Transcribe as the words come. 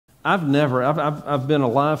I've been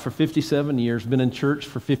alive for 57 years, been in church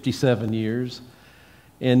for 57 years,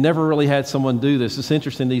 and never really had someone do this. It's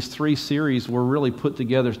interesting, these 3 series were really put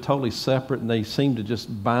together totally separate, and they seem to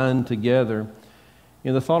just bind together.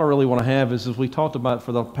 And the thought I really want to have is, as we talked about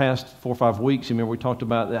for the past 4 or 5 weeks, you remember we talked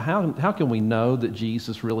about that how can we know that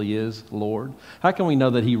Jesus really is Lord? How can we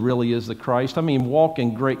know that He really is the Christ? I mean, walk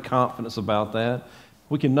in great confidence about that.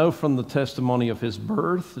 We can know from the testimony of His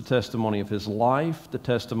birth, the testimony of His life, the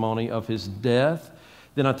testimony of His death.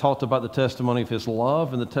 Then I talked about the testimony of His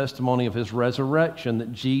love and the testimony of His resurrection,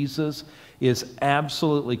 that Jesus is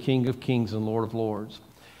absolutely King of Kings and Lord of Lords.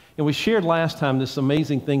 And we shared last time this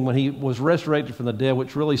amazing thing when He was resurrected from the dead,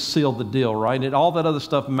 which really sealed the deal, right? And all that other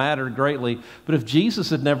stuff mattered greatly. But if Jesus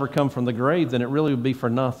had never come from the grave, then it really would be for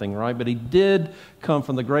nothing, right? But He did come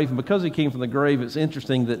from the grave. And because He came from the grave, it's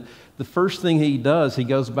interesting that the first thing He does, He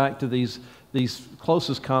goes back to these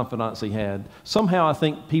closest confidants He had. Somehow I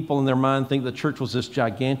think people in their mind think the church was this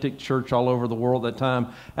gigantic church all over the world at that time.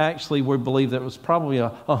 Actually, we believe that it was probably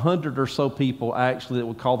 100 or so people actually that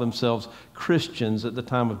would call themselves Christians at the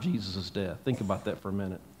time of Jesus' death. Think about that for a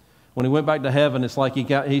minute. When He went back to heaven, it's like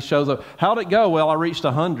He shows up. How'd it go? Well, I reached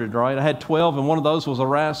 100, right? I had 12, and one of those was a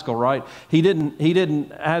rascal, right? He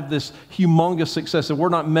didn't have this humongous success. There were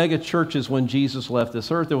not mega churches when Jesus left this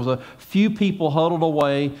earth. There was a few people huddled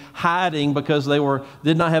away, hiding because they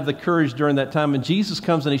did not have the courage during that time. And Jesus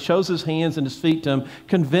comes and He shows His hands and His feet to them,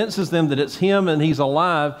 convinces them that it's Him and He's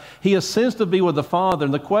alive. He ascends to be with the Father.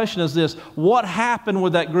 And the question is this: what happened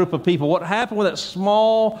with that group of people? What happened with that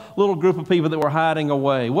small little group of people that were hiding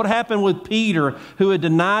away? What happened with Peter, who had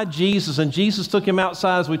denied Jesus, and Jesus took him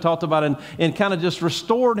outside, as we talked about, and kind of just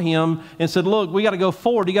restored him and said, look, we got to go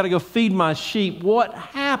forward. You got to go feed my sheep. What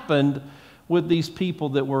happened with these people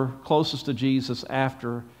that were closest to Jesus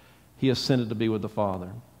after He ascended to be with the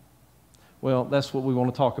Father? Well, that's what we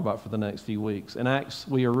want to talk about for the next few weeks. In Acts,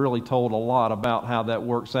 we are really told a lot about how that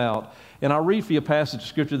works out. And I'll read for you a passage of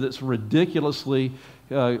Scripture that's ridiculously,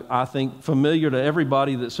 I think, familiar to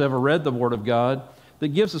everybody that's ever read the Word of God,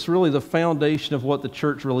 that gives us really the foundation of what the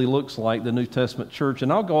church really looks like, the New Testament church.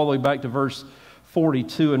 And I'll go all the way back to verse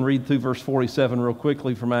 42 and read through verse 47 real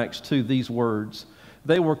quickly from Acts 2, these words.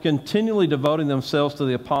 They were continually devoting themselves to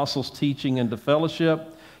the apostles' teaching and to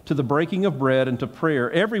fellowship, to the breaking of bread and to prayer.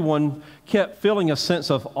 Everyone kept feeling a sense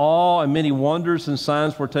of awe, and many wonders and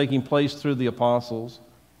signs were taking place through the apostles.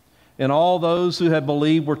 And all those who had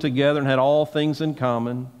believed were together and had all things in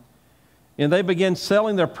common. And they began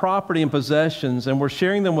selling their property and possessions and were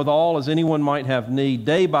sharing them with all as anyone might have need.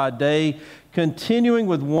 Day by day, continuing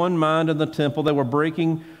with one mind in the temple, they were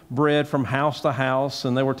breaking bread from house to house,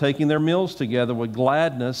 and they were taking their meals together with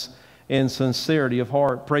gladness and sincerity of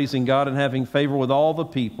heart, praising God and having favor with all the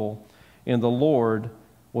people. And the Lord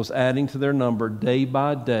was adding to their number day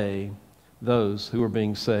by day those who were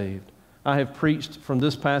being saved. I have preached from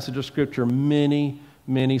this passage of Scripture many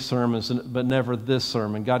sermons, but never this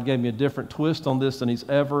sermon. God gave me a different twist on this than He's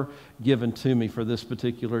ever given to me for this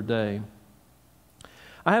particular day.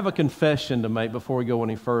 I have a confession to make before we go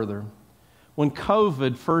any further. When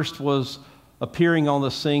COVID first was appearing on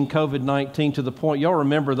the scene, COVID-19, to the point, y'all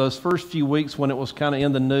remember those first few weeks when it was kind of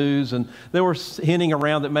in the news and they were hinting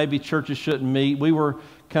around that maybe churches shouldn't meet. We were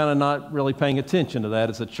kind of not really paying attention to that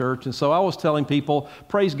as a church. And so I was telling people,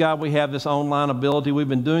 praise God, we have this online ability. We've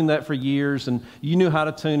been doing that for years, and you knew how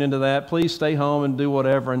to tune into that. Please stay home and do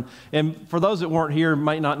whatever. And for those that weren't here,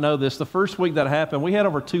 might not know this, the first week that happened, we had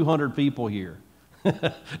over 200 people here.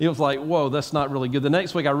 It was like, whoa, that's not really good. The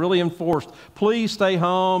next week, I really enforced, please stay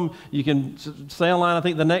home. You can stay online. I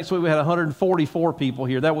think the next week we had 144 people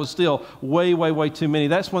here. That was still way too many.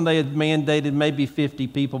 That's when they had mandated maybe 50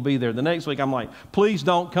 people be there. The next week, I'm like, please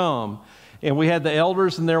don't come. And we had the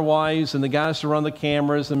elders and their wives and the guys to run the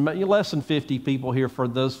cameras, and less than 50 people here for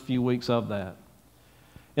those few weeks of that.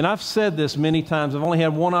 And I've said this many times. I've only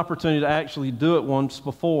had one opportunity to actually do it once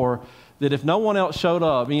before, that if no one else showed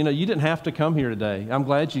up, you didn't have to come here today. I'm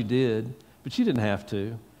glad you did, but you didn't have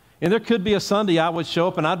to. And there could be a Sunday I would show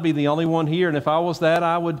up and I'd be the only one here. And if I was that,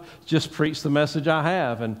 I would just preach the message I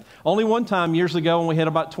have. And only one time years ago when we had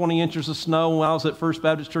about 20 inches of snow when I was at First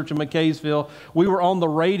Baptist Church in McKaysville, we were on the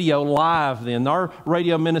radio live then. Our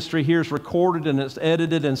radio ministry here is recorded and it's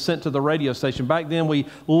edited and sent to the radio station. Back then we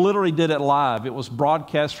literally did it live. It was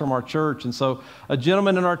broadcast from our church. And so a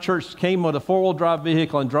gentleman in our church came with a four-wheel drive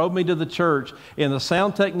vehicle and drove me to the church. And the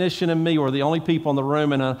sound technician and me were the only people in the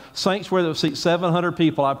room. In a sanctuary that would seat 700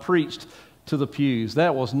 people, I preached to the pews.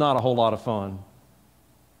 That was not a whole lot of fun.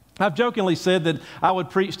 I've jokingly said that I would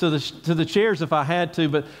preach to the chairs if I had to,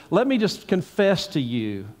 but let me just confess to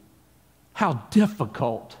you how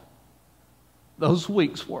difficult those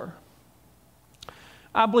weeks were.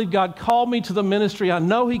 I believe God called me to the ministry. I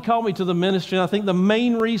know He called me to the ministry. And I think the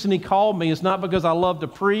main reason He called me is not because I love to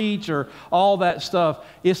preach or all that stuff.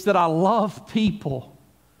 It's that I love people.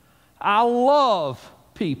 I love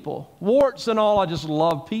people. Warts and all, I just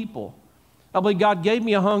love people. I believe God gave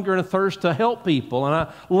me a hunger and a thirst to help people, and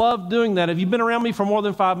I love doing that. If you've been around me for more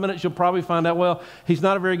than 5 minutes, you'll probably find out, well, he's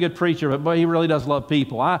not a very good preacher, but boy, he really does love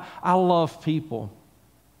people. I love people.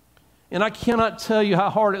 And I cannot tell you how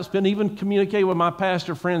hard it's been, even communicating with my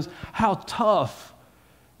pastor friends, how tough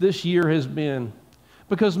this year has been.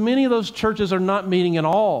 Because many of those churches are not meeting at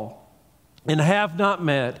all and have not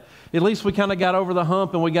met. At least we kind of got over the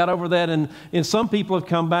hump and we got over that, and some people have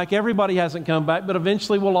come back. Everybody hasn't come back, but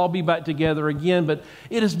eventually we'll all be back together again. But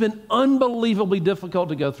it has been unbelievably difficult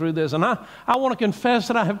to go through this. And I want to confess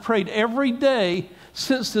that I have prayed every day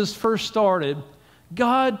since this first started,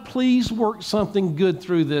 God, please work something good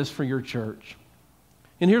through this for your church.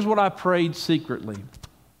 And here's what I prayed secretly.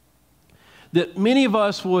 That many of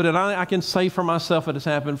us would, and I can say for myself it has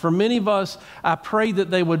happened, for many of us, I prayed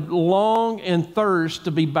that they would long and thirst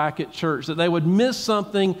to be back at church, that they would miss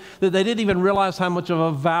something that they didn't even realize how much of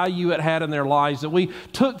a value it had in their lives, that we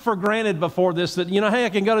took for granted before this, that, hey, I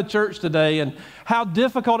can go to church today, and how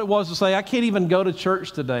difficult it was to say, I can't even go to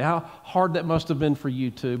church today. How hard that must have been for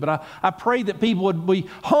you too. But I prayed that people would be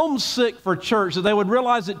homesick for church, that they would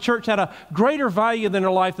realize that church had a greater value in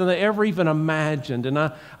their life than they ever even imagined. And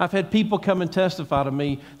I've had people come and testify to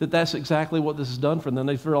me that that's exactly what this has done for them.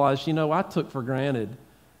 They've realized, I took for granted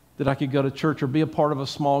that I could go to church or be a part of a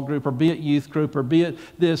small group or be at youth group or be at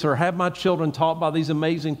this or have my children taught by these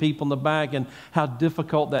amazing people in the back, and how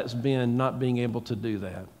difficult that's been not being able to do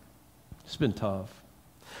that. It's been tough.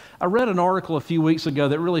 I read an article a few weeks ago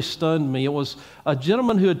that really stunned me. It was a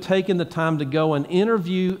gentleman who had taken the time to go and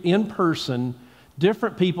interview in person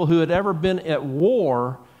different people who had ever been at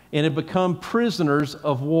war and had become prisoners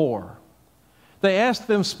of war. They asked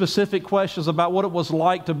them specific questions about what it was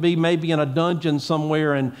like to be maybe in a dungeon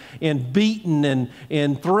somewhere and beaten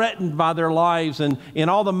and threatened by their lives, and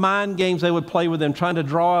all the mind games they would play with them, trying to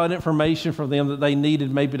draw out information from them that they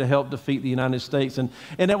needed maybe to help defeat the United States. And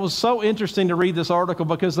it was so interesting to read this article,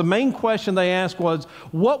 because the main question they asked was,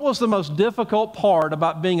 what was the most difficult part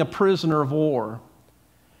about being a prisoner of war?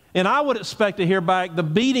 And I would expect to hear back the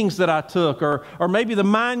beatings that I took, or maybe the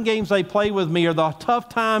mind games they played with me, or the tough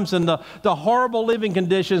times and the horrible living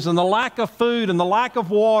conditions and the lack of food and the lack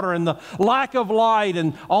of water and the lack of light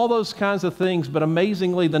and all those kinds of things. But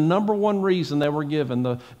amazingly, the number one reason they were given,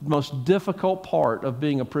 the most difficult part of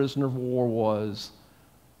being a prisoner of war, was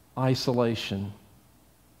isolation.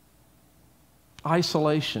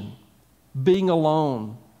 Isolation. Being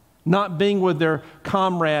alone. Not being with their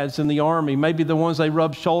comrades in the army, maybe the ones they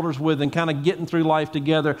rubbed shoulders with and kind of getting through life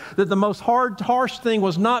together. That the most harsh thing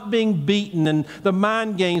was not being beaten and the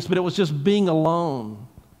mind games, but it was just being alone.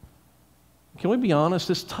 Can we be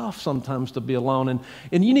honest? It's tough sometimes to be alone.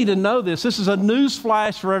 And you need to know this. This is a news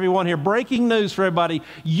flash for everyone here. Breaking news for everybody.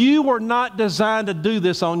 You were not designed to do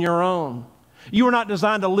this on your own. You were not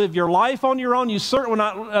designed to live your life on your own. You certainly were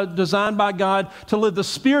not designed by God to live the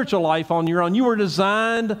spiritual life on your own. You were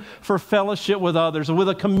designed for fellowship with others and with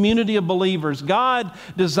a community of believers. God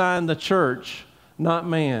designed the church, not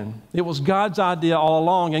man. It was God's idea all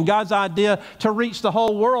along. And God's idea to reach the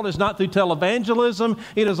whole world is not through televangelism.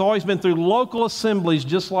 It has always been through local assemblies,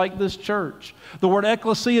 just like this church. The word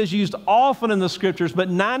ecclesia is used often in the Scriptures, but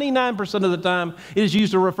 99% of the time it is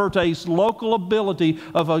used to refer to a local ability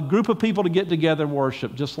of a group of people to get together and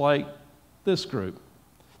worship, just like this group.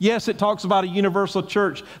 Yes, it talks about a universal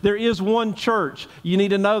church. There is one church. You need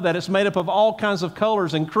to know that. It's made up of all kinds of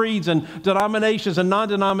colors and creeds and denominations and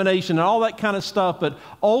non-denomination and all that kind of stuff. But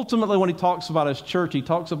ultimately, when he talks about his church, he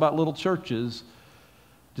talks about little churches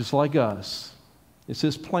just like us. It's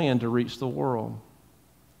his plan to reach the world.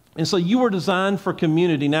 And so you were designed for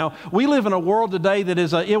community. Now, we live in a world today that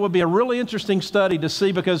it would be a really interesting study to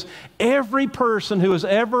see, because every person who has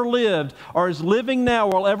ever lived or is living now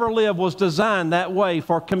or will ever live was designed that way,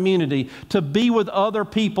 for community, to be with other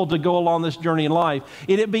people to go along this journey in life.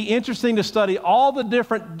 It'd be interesting to study all the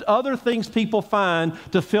different other things people find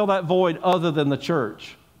to fill that void other than the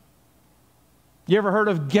church. You ever heard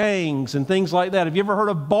of gangs and things like that? Have you ever heard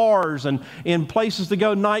of bars and places to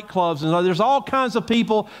go, nightclubs? And there's all kinds of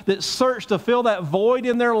people that search to fill that void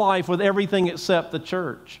in their life with everything except the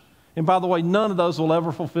church. And by the way, none of those will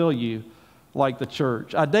ever fulfill you like the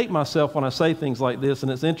church. I date myself when I say things like this,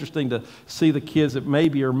 and it's interesting to see the kids that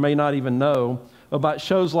maybe or may not even know about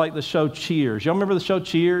shows like the show Cheers. Y'all remember the show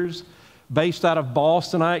Cheers? based out of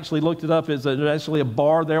Boston. I actually looked it up. It's actually a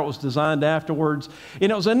bar there. It was designed afterwards.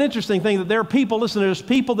 And it was an interesting thing that there are people, listen, there's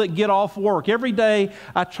people that get off work. Every day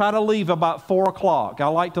I try to leave about 4 o'clock. I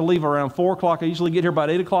like to leave around 4 o'clock. I usually get here about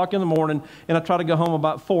 8 o'clock in the morning, and I try to go home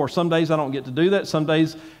about 4. Some days I don't get to do that. Some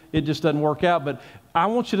days it just doesn't work out. But I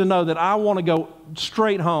want you to know that I want to go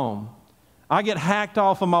straight home. I get hacked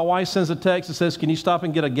off and my wife sends a text that says, can you stop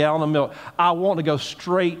and get a gallon of milk? I want to go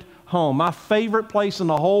straight home. My favorite place in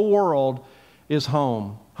the whole world is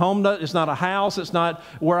home. Home is not a house. It's not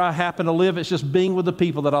where I happen to live. It's just being with the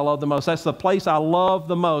people that I love the most. That's the place I love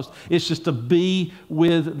the most. It's just to be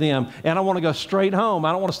with them. And I want to go straight home.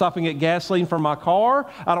 I don't want to stop and get gasoline for my car.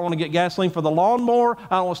 I don't want to get gasoline for the lawnmower.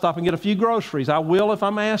 I don't want to stop and get a few groceries. I will if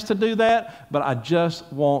I'm asked to do that, but I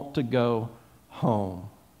just want to go home.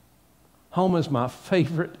 Home is my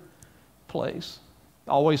favorite place.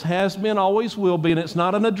 Always has been, always will be, and it's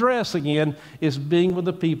not an address again. It's being with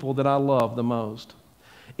the people that I love the most.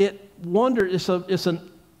 It's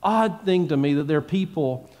an odd thing to me that there are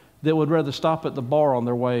people that would rather stop at the bar on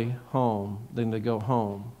their way home than to go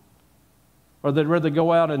home. Or they'd rather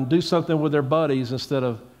go out and do something with their buddies instead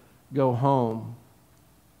of go home.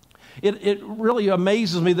 It really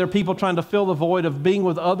amazes me there are people trying to fill the void of being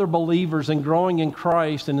with other believers and growing in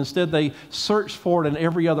Christ, and instead they search for it in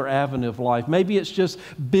every other avenue of life. Maybe it's just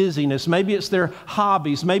busyness. Maybe it's their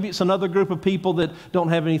hobbies. Maybe it's another group of people that don't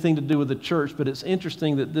have anything to do with the church. But it's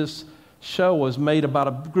interesting that this show was made about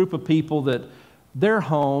a group of people that their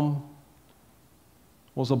home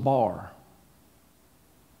was a bar.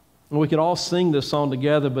 And we could all sing this song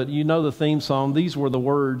together, but you know the theme song. These were the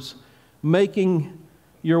words, making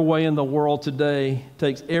your way in the world today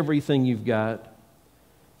takes everything you've got.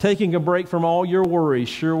 Taking a break from all your worries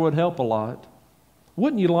sure would help a lot.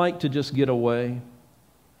 Wouldn't you like to just get away?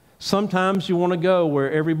 Sometimes you want to go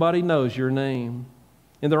where everybody knows your name,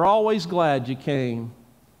 and they're always glad you came.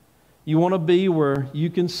 You want to be where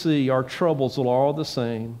you can see our troubles are all the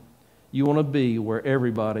same. You want to be where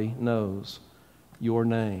everybody knows your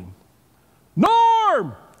name.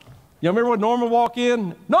 Norm! You remember when Norm would walk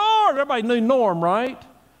in? Norm! Everybody knew Norm, right?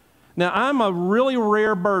 Now, I'm a really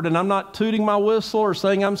rare bird, and I'm not tooting my whistle or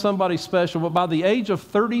saying I'm somebody special, but by the age of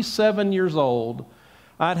 37 years old,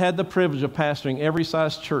 I'd had the privilege of pastoring every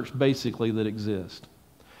size church, basically, that exists.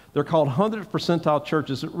 They're called 100th percentile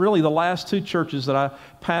churches. Really, the last 2 churches that I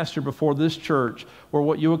pastored before this church were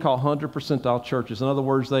what you would call 100th percentile churches. In other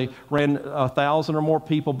words, they ran 1,000 or more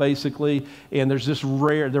people, basically, and there's just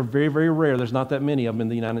rare. They're very, very rare. There's not that many of them in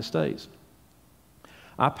the United States.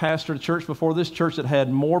 I pastored a church before this church that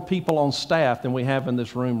had more people on staff than we have in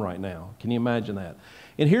this room right now. Can you imagine that?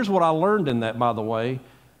 And here's what I learned in that, by the way.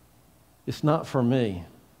 It's not for me.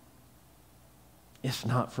 It's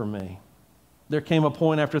not for me. There came a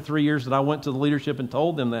point after 3 years that I went to the leadership and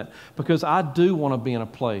told them that, because I do want to be in a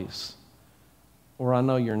place where I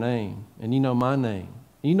know your name and you know my name.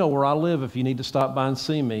 You know where I live if you need to stop by and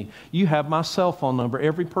see me. You have my cell phone number.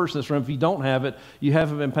 Every person in this room, if you don't have it, you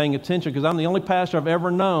haven't been paying attention, because I'm the only pastor I've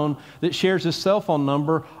ever known that shares his cell phone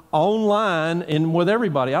number online and with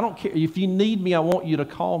everybody. I don't care. If you need me, I want you to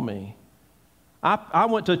call me. I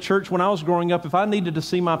went to a church when I was growing up. If I needed to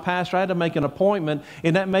see my pastor, I had to make an appointment,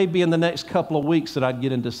 and that may be in the next couple of weeks that I'd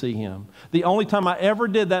get in to see him. The only time I ever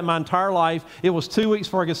did that in my entire life, it was 2 weeks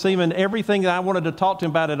before I could see him, and everything that I wanted to talk to him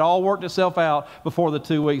about, it all worked itself out before the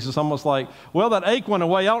 2 weeks. It's almost like, well, that ache went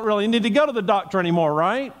away. I don't really need to go to the doctor anymore,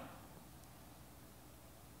 right?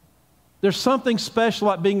 There's something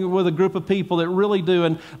special about being with a group of people that really do.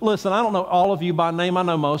 And listen, I don't know all of you by name. I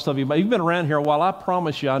know most of you, but you've been around here a while. I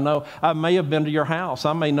promise you, I know. I may have been to your house.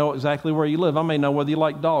 I may know exactly where you live. I may know whether you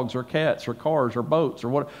like dogs or cats or cars or boats or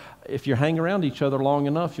what. If you hang around each other long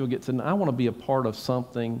enough, you'll get to know. I want to be a part of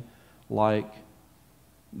something like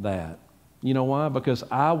that. You know why? Because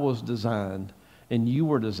I was designed and you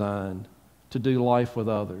were designed to do life with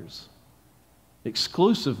others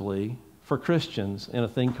exclusively for Christians in a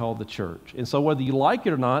thing called the church. And so whether you like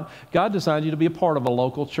it or not, God designed you to be a part of a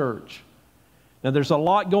local church. Now, there's a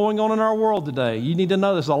lot going on in our world today. You need to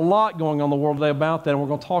know there's a lot going on in the world today about that, and we're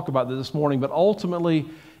going to talk about that this morning. But ultimately,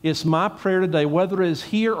 it's my prayer today, whether it is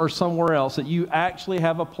here or somewhere else, that you actually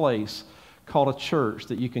have a place called a church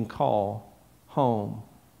that you can call home.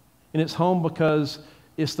 And it's home because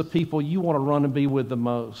it's the people you want to run and be with the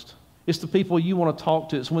most. It's the people you want to talk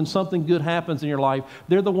to. It's when something good happens in your life,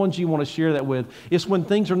 they're the ones you want to share that with. It's when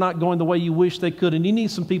things are not going the way you wish they could and you need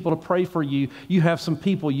some people to pray for you. You have some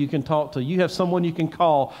people you can talk to. You have someone you can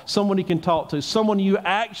call, someone you can talk to, someone you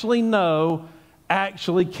actually know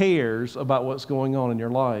actually cares about what's going on in your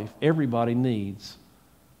life. Everybody needs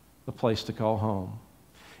a place to call home.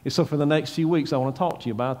 And so for the next few weeks, I want to talk to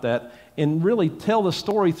you about that and really tell the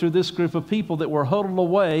story through this group of people that were huddled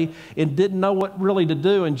away and didn't know what really to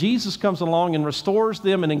do. And Jesus comes along and restores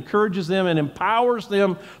them and encourages them and empowers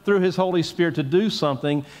them through His Holy Spirit to do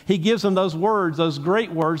something. He gives them those words, those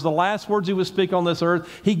great words, the last words He would speak on this earth.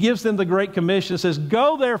 He gives them the Great Commission. It says,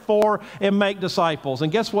 "Go therefore and make disciples."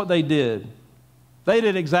 And guess what they did? They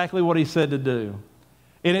did exactly what He said to do.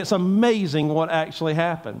 And it's amazing what actually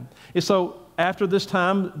happened. And so after this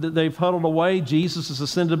time that they've huddled away, Jesus is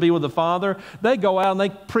ascended to be with the Father. They go out and they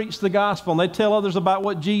preach the gospel and they tell others about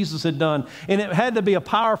what Jesus had done. And it had to be a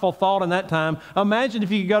powerful thought in that time. Imagine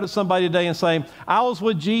if you could go to somebody today and say, "I was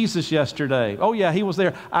with Jesus yesterday. Oh yeah, He was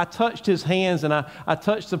there. I touched His hands and I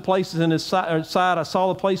touched the places in His side. I saw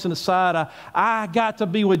the place in His side. I got to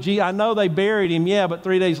be with Jesus. I know they buried Him, yeah, but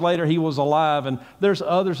 3 days later He was alive." And there's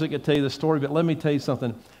others that could tell you the story, but let me tell you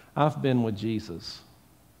something. I've been with Jesus.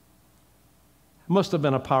 Must have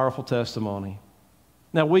been a powerful testimony.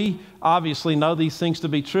 Now, we obviously know these things to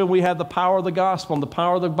be true. We have the power of the gospel and the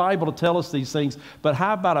power of the Bible to tell us these things. But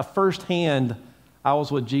how about a firsthand, "I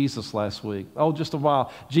was with Jesus last week"? Oh, just a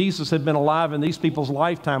while. Jesus had been alive in these people's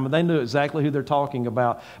lifetime, and they knew exactly who they're talking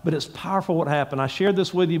about. But it's powerful what happened. I shared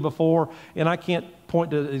this with you before, and I can't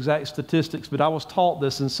point to exact statistics, but I was taught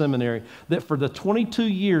this in seminary, that for the 22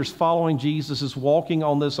 years following Jesus' walking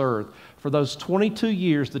on this earth, for those 22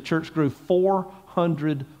 years, the church grew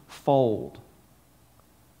 400-fold.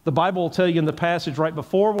 The Bible will tell you in the passage right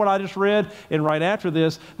before what I just read and right after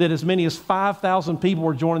this that as many as 5,000 people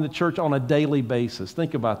were joining the church on a daily basis.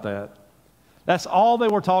 Think about that. That's all they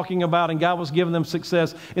were talking about, and God was giving them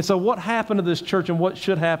success. And so what happened to this church and what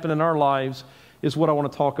should happen in our lives is what I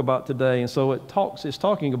want to talk about today. And so it's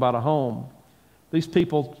talking about a home. These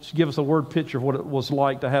people give us a word picture of what it was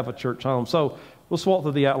like to have a church home. So let's walk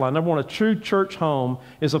through the outline. Number one, a true church home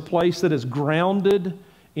is a place that is grounded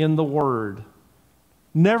in the Word.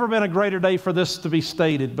 Never been a greater day for this to be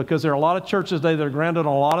stated, because there are a lot of churches today that are grounded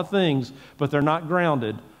on a lot of things, but they're not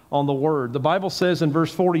grounded on the Word. The Bible says in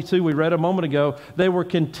verse 42, we read a moment ago, they were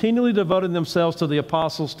continually devoting themselves to the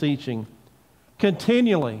apostles' teaching.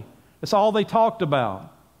 Continually. That's all they talked about.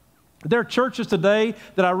 There are churches today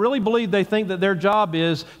that I really believe they think that their job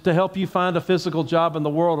is to help you find a physical job in the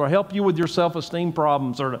world or help you with your self-esteem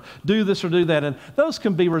problems or to do this or do that. And those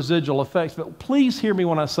can be residual effects. But please hear me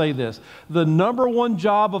when I say this. The number one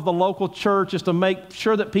job of the local church is to make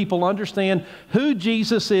sure that people understand who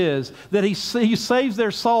Jesus is, that He saves their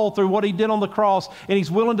soul through what He did on the cross, and He's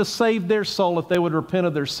willing to save their soul if they would repent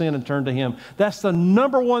of their sin and turn to Him. That's the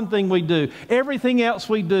number one thing we do. Everything else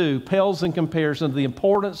we do pales in comparison to the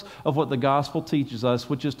importance of what the gospel teaches us,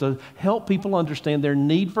 which is to help people understand their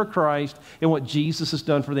need for Christ and what Jesus has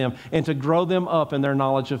done for them, and to grow them up in their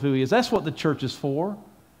knowledge of who He is. That's what the church is for.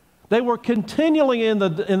 They were continually in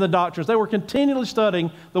the doctrines. They were continually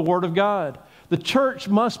studying the Word of God. The church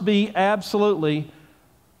must be absolutely,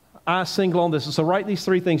 I single on this. And so write these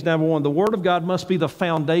three things. Number one, the Word of God must be the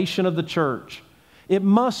foundation of the church. It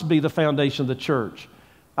must be the foundation of the church.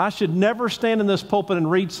 I should never stand in this pulpit and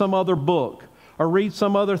read some other book or read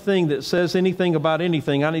some other thing that says anything about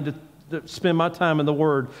anything. I need to spend my time in the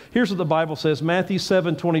Word. Here's what the Bible says, Matthew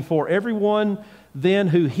 7:24. Everyone then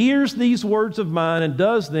who hears these words of mine and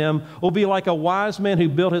does them will be like a wise man who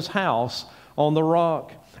built his house on the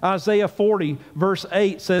rock. Isaiah 40 verse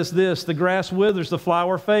 8 says this, the grass withers, the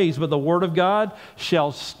flower fades, but the Word of God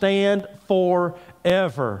shall stand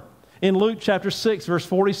forever. In Luke chapter 6, verse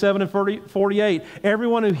 47 and 48,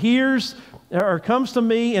 everyone who hears or comes to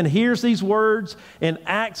me and hears these words and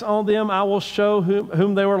acts on them, I will show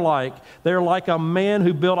whom they were like. They are like a man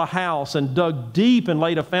who built a house and dug deep and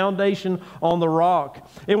laid a foundation on the rock.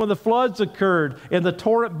 And when the floods occurred and the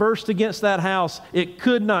torrent burst against that house, it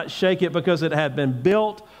could not shake it because it had been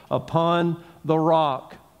built upon the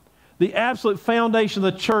rock. The absolute foundation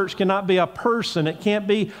of the church cannot be a person. It can't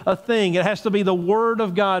be a thing. It has to be the Word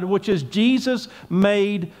of God, which is Jesus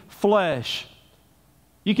made flesh.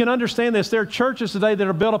 You can understand this. There are churches today that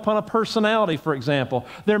are built upon a personality, for example.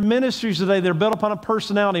 There are ministries today that are built upon a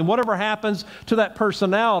personality. And whatever happens to that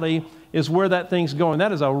personality is where that thing's going.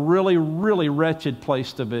 That is a really, really wretched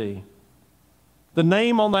place to be. The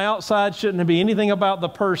name on the outside shouldn't be anything about the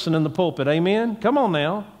person in the pulpit. Amen? Come on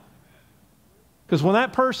now. Because when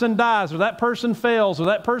that person dies or that person fails or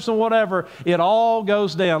that person whatever, it all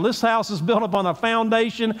goes down. This house is built upon a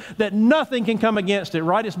foundation that nothing can come against it,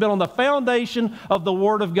 right? It's built on the foundation of the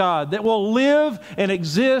Word of God that will live and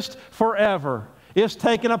exist forever. It's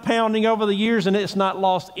taken a pounding over the years and it's not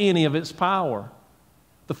lost any of its power.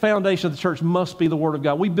 The foundation of the church must be the Word of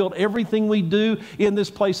God. We build everything we do in this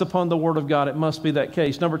place upon the Word of God. It must be that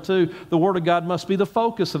case. Number two, the Word of God must be the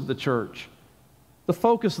focus of the church. The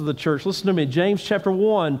focus of the church. Listen to me. James chapter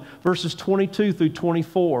 1, verses 22 through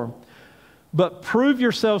 24. But prove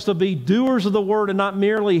yourselves to be doers of the word and not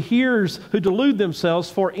merely hearers who delude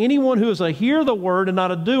themselves. For anyone who is a hearer of the word and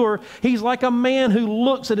not a doer, he's like a man who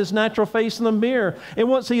looks at his natural face in the mirror. And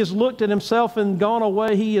once he has looked at himself and gone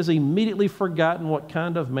away, he has immediately forgotten what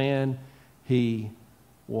kind of man he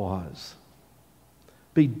was.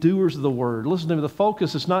 Be doers of the word. Listen to me. The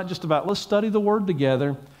focus is not just about let's study the word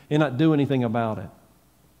together and not do anything about it.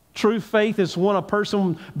 True faith is when a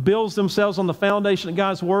person builds themselves on the foundation of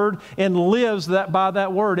God's Word and lives by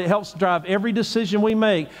that Word. It helps drive every decision we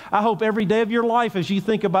make. I hope every day of your life, as you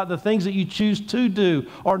think about the things that you choose to do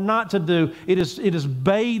or not to do, it is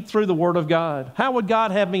bathed through the Word of God. How would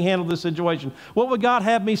God have me handle this situation? What would God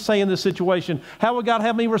have me say in this situation? How would God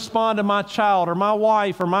have me respond to my child or my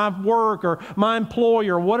wife or my work or my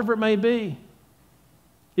employer or whatever it may be?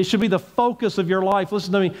 It should be the focus of your life.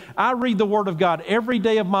 Listen to me. I read the Word of God every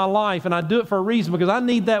day of my life, and I do it for a reason because I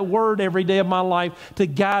need that Word every day of my life to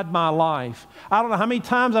guide my life. I don't know how many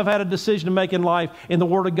times I've had a decision to make in life, and the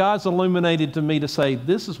Word of God's illuminated to me to say,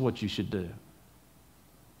 this is what you should do.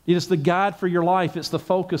 It is the guide for your life. It's the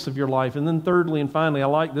focus of your life. And then thirdly and finally, I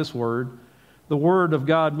like this word. The Word of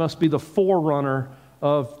God must be the forerunner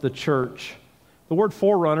of the church. The word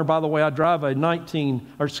forerunner, by the way, I drive a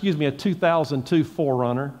 2002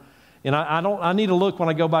 Forerunner. And I need to look when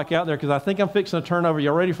I go back out there because I think I'm fixing to turn over.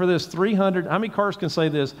 You ready for this? 300, how many cars can say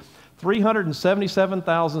this?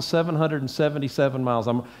 377,777 miles.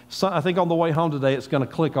 I think on the way home today it's going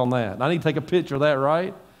to click on that. I need to take a picture of that,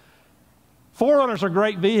 right? Forerunners are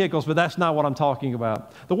great vehicles, but that's not what I'm talking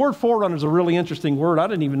about. The word forerunner is a really interesting word. I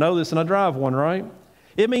didn't even know this, and I drive one, right?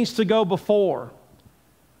 It means to go before.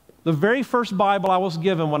 The very first Bible I was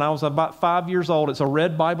given when I was about 5 years old, it's a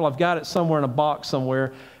red Bible. I've got it somewhere in a box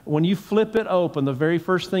somewhere. When you flip it open, the very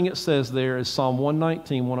first thing it says there is Psalm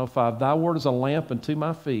 119, 105. Thy word is a lamp unto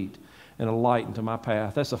my feet and a light unto my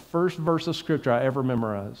path. That's the first verse of Scripture I ever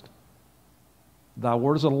memorized. Thy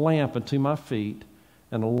word is a lamp unto my feet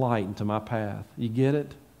and a light unto my path. You get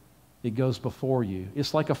it? It goes before you.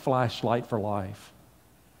 It's like a flashlight for life.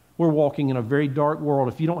 We're walking in a very dark world.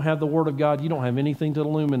 If you don't have the Word of God, you don't have anything to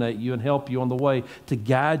illuminate you and help you on the way, to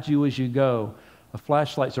guide you as you go. A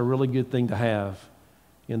flashlight's a really good thing to have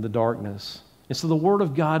in the darkness. And so the Word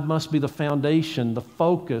of God must be the foundation, the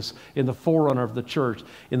focus, and the forerunner of the church.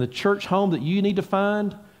 And the church home that you need to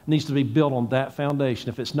find needs to be built on that foundation.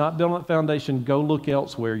 If it's not built on that foundation, go look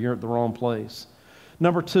elsewhere. You're at the wrong place.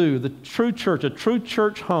 Number two, the true church, a true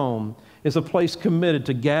church home, is a place committed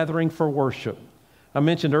to gathering for worship. I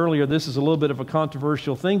mentioned earlier this is a little bit of a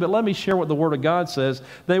controversial thing, but let me share what the Word of God says.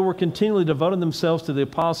 They were continually devoting themselves to the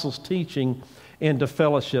apostles' teaching and to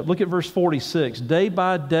fellowship. Look at verse 46. Day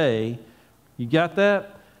by day, you got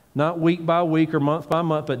that? Not week by week or month by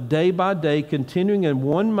month, but day by day, continuing in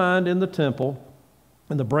one mind in the temple,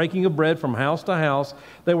 and the breaking of bread from house to house.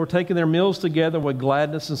 They were taking their meals together with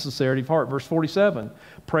gladness and sincerity of heart. Verse 47.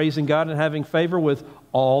 Praising God and having favor with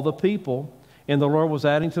all the people. And the Lord was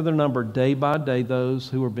adding to their number day by day those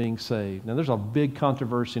who were being saved. Now, there's a big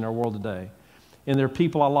controversy in our world today. And there are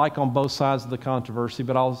people I like on both sides of the controversy,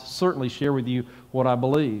 but I'll certainly share with you what I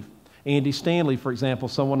believe. Andy Stanley, for example,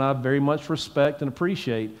 someone I very much respect and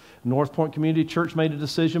appreciate. North Point Community Church made a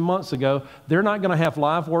decision months ago. They're not going to have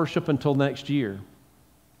live worship until next year.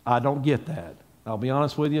 I don't get that. I'll be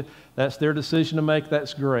honest with you. That's their decision to make.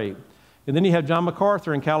 That's great. And then you have John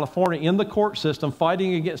MacArthur in California in the court system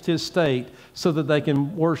fighting against his state so that they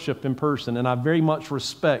can worship in person. And I very much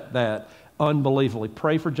respect that unbelievably.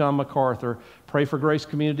 Pray for John MacArthur. Pray for Grace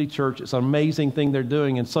Community Church. It's an amazing thing they're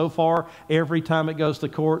doing. And so far, every time it goes to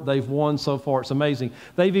court, they've won so far. It's amazing.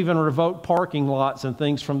 They've even revoked parking lots and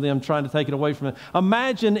things from them, trying to take it away from them.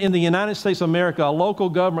 Imagine in the United States of America, a local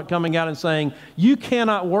government coming out and saying, you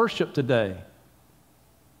cannot worship today.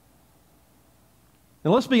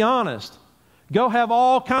 And let's be honest, go have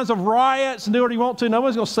all kinds of riots and do what you want to.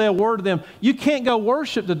 Nobody's going to say a word to them. You can't go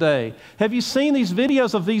worship today. Have you seen these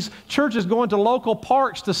videos of these churches going to local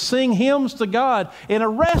parks to sing hymns to God and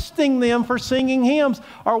arresting them for singing hymns?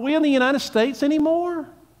 Are we in the United States anymore?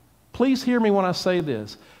 Please hear me when I say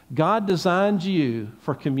this. God designed you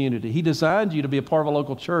for community. He designed you to be a part of a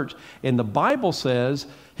local church. And the Bible says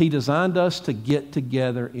He designed us to get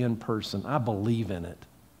together in person. I believe in it.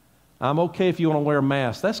 I'm okay if you want to wear a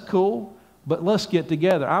mask. That's cool. but let's get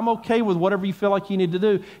together. I'm okay with whatever you feel like you need to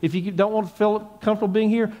do. If you don't want to feel comfortable being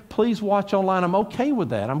here, please watch online. I'm okay with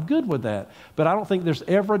that. I'm good with that. But I don't think there's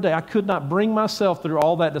ever a day. I could not bring myself through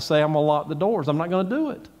all that to say I'm going to lock the doors. I'm not going to do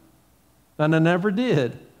it. And I never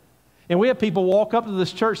did. And we have people walk up to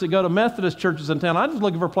this church that go to Methodist churches in town. I'm just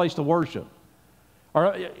looking for a place to worship.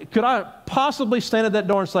 Or could I possibly stand at that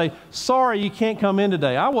door and say, sorry, you can't come in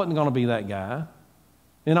today? I wasn't going to be that guy.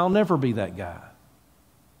 And I'll never be that guy.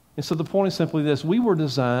 And so the point is simply this. We were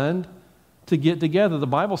designed to get together. The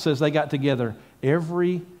Bible says they got together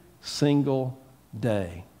every single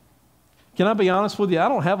day. Can I be honest with you? I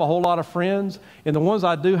don't have a whole lot of friends, and the ones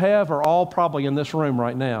I do have are all probably in this room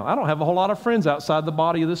right now. I don't have a whole lot of friends outside the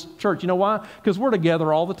body of this church. You know why? Because we're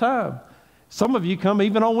together all the time. Some of you come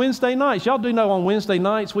even on Wednesday nights. Y'all do know on Wednesday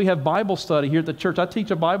nights we have Bible study here at the church. I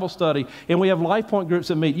teach a Bible study, and we have Life Point groups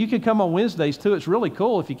that meet. You can come on Wednesdays too. It's really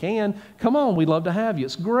cool if you can. Come on, we'd love to have you.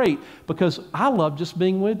 It's great because I love just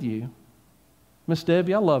being with you. Miss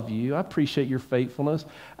Debbie, I love you. I appreciate your faithfulness.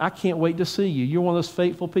 I can't wait to see you. You're one of those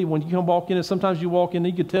faithful people. When you come walk in, and sometimes you walk in and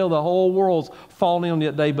you can tell the whole world's falling on you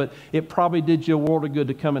that day, but it probably did you a world of good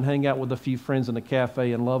to come and hang out with a few friends in a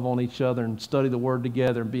cafe and love on each other and study the Word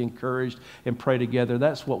together and be encouraged and pray together.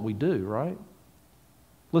 That's what we do, right?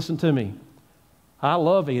 Listen to me. I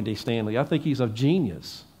love Andy Stanley. I think he's a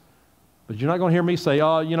genius. But you're not going to hear me say,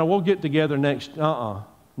 oh, you know, we'll get together next.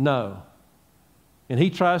 No. And he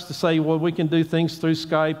tries to say, well, we can do things through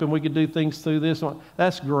Skype and we can do things through this.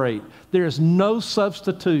 That's great. There is no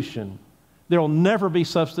substitution. There will never be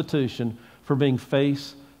substitution for being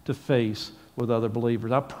face to face with other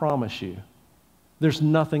believers. I promise you. There's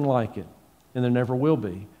nothing like it. And there never will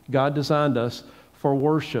be. God designed us for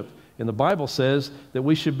worship. And the Bible says that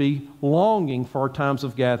we should be longing for our times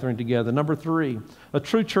of gathering together. Number 3, a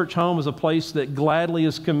true church home is a place that gladly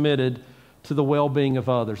is committed to the well-being of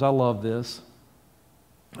others. I love this.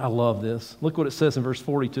 I love this. Look what it says in verse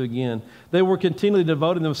 42 again. They were continually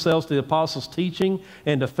devoting themselves to the apostles' teaching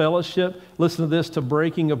and to fellowship. Listen to this, to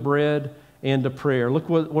breaking of bread and to prayer. Look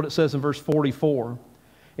what it says in verse 44.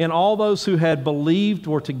 And all those who had believed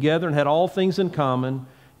were together and had all things in common.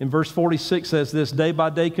 In verse 46 says this, day by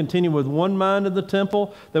day continuing with one mind in the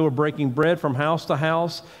temple. They were breaking bread from house to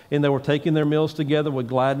house, and they were taking their meals together with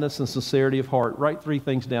gladness and sincerity of heart. Write 3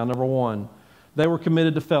 things down. Number 1, they were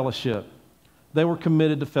committed to fellowship. They were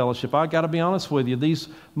committed to fellowship. I got to be honest with you. These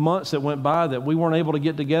months that went by that we weren't able to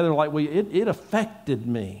get together like it affected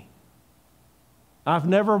me. I've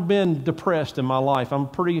never been depressed in my life.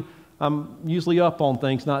 I'm usually up on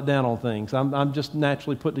things, not down on things. I'm just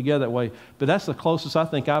naturally put together that way. But that's the closest I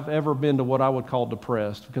think I've ever been to what I would call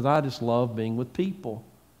depressed because I just love being with people.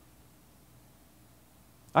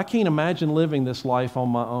 I can't imagine living this life on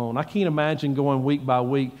my own. I can't imagine going week by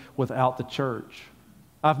week without the church.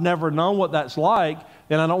 I've never known what that's like,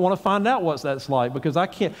 and I don't want to find out what that's like because I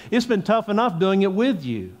can't. It's been tough enough doing it with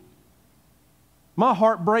you. My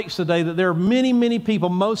heart breaks today that there are many, many people,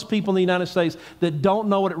 most people in the United States, that don't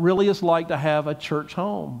know what it really is like to have a church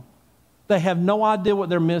home. They have no idea what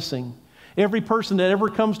they're missing. Every person that ever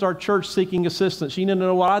comes to our church seeking assistance, you need to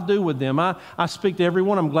know what I do with them. I speak to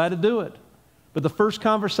everyone. I'm glad to do it. But the first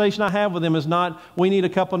conversation I have with them is not, we need a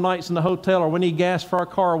couple of nights in the hotel, or we need gas for our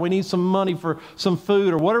car, or we need some money for some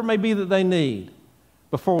food, or whatever it may be that they need.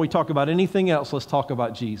 Before we talk about anything else, let's talk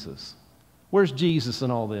about Jesus. Where's Jesus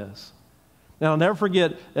in all this? Now, I'll never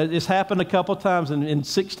forget, it's happened a couple of times in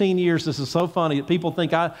 16 years. This is so funny that people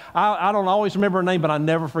think I don't always remember a name, but I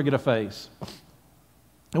never forget a face.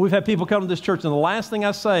 And we've had people come to this church, and the last thing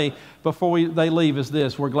I say before they leave is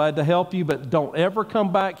this: we're glad to help you, but don't ever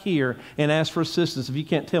come back here and ask for assistance if you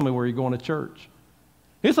can't tell me where you're going to church.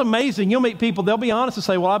 It's amazing. You'll meet people, they'll be honest and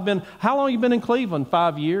say, well, how long have you been in Cleveland?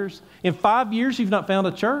 5 years. In 5 years, you've not found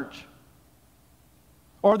a church?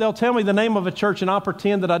 Or they'll tell me the name of a church, and I'll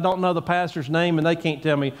pretend that I don't know the pastor's name, and they can't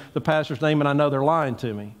tell me the pastor's name, and I know they're lying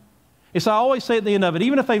to me. It's I always say at the end of it,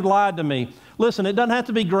 even if they've lied to me, listen, it doesn't have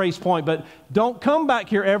to be Grace Point, but don't come back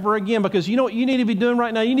here ever again, because you know what you need to be doing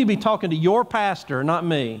right now? You need to be talking to your pastor, not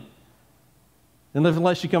me,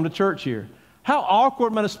 unless you come to church here. How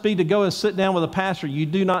awkward must it be to go and sit down with a pastor you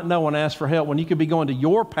do not know and ask for help when you could be going to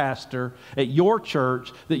your pastor at your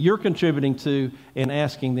church that you're contributing to and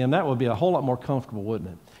asking them? That would be a whole lot more comfortable,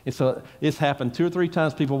 wouldn't it? And so it's happened 2 or 3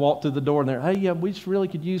 times. People walk through the door and they're, hey, yeah, we just really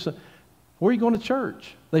could use a... Where are you going to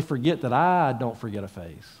church? They forget that I don't forget a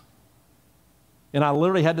face. And I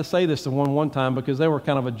literally had to say this to one time because they were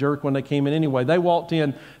kind of a jerk when they came in anyway. They walked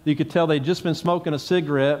in, you could tell they'd just been smoking a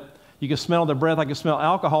cigarette. You could smell their breath. I could smell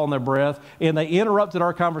alcohol in their breath. And they interrupted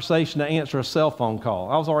our conversation to answer a cell phone call.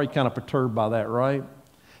 I was already kind of perturbed by that, right?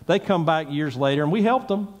 They come back years later, and we helped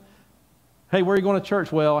them. Hey, where are you going to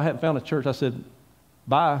church? Well, I hadn't found a church. I said,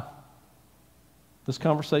 bye. This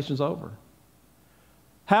conversation's over.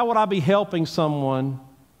 How would I be helping someone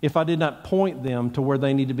if I did not point them to where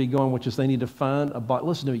they need to be going, which is they need to find a body?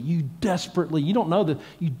 Listen to me, you don't know that,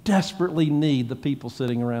 you desperately need the people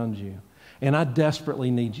sitting around you. And I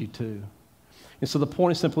desperately need you too. And so the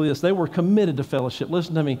point is simply this: they were committed to fellowship.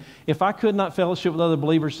 Listen to me, if I could not fellowship with other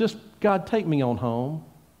believers, just, God, take me on home.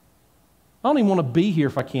 I don't even want to be here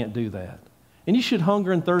if I can't do that. And you should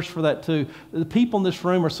hunger and thirst for that too. The people in this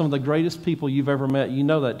room are some of the greatest people you've ever met. You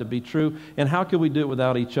know that to be true. And how could we do it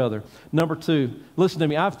without each other? Number two, listen to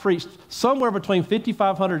me. I've preached somewhere between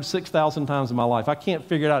 5,500 and 6,000 times in my life. I can't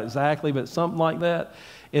figure it out exactly, but something like that.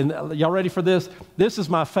 And y'all ready for this? This is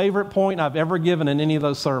my favorite point I've ever given in any of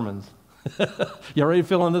those sermons. Y'all ready to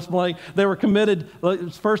fill in this blank? They were committed,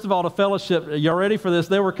 first of all, to fellowship. Y'all ready for this?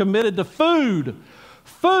 They were committed to food.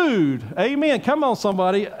 Food. Amen. Come on,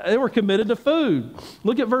 somebody. They were committed to food.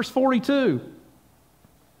 Look at verse 42.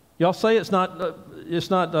 Y'all say it's not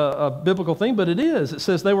a biblical thing, but it is. It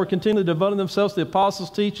says they were continually devoting themselves to the apostles'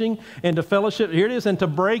 teaching and to fellowship. Here it is, and to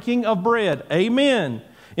breaking of bread. Amen.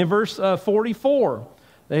 In verse 44,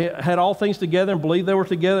 they had all things together and believed they were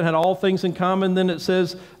together and had all things in common. Then it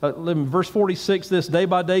says, in verse 46, this day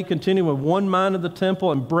by day continuing with one mind in the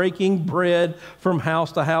temple and breaking bread from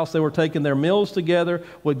house to house. They were taking their meals together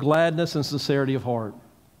with gladness and sincerity of heart.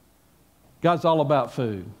 God's all about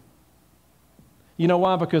food. You know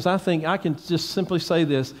why? Because I think I can just simply say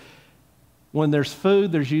this: when there's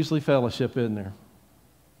food, there's usually fellowship in there.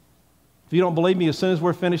 If you don't believe me, as soon as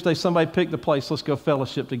we're finished, somebody pick the place. Let's go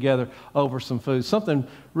fellowship together over some food. Something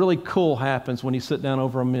really cool happens when you sit down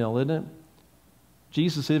over a meal, isn't it?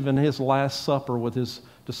 Jesus, even his Last Supper with his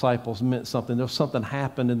disciples, meant something. There was something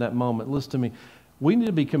happened in that moment. Listen to me. We need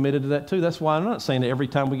to be committed to that too. That's why I'm not saying that every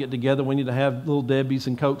time we get together we need to have little Debbies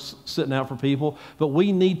and Cokes sitting out for people, but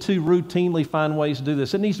we need to routinely find ways to do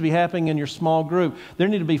this. It needs to be happening in your small group. There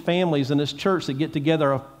need to be families in this church that get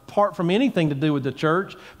together apart from anything to do with the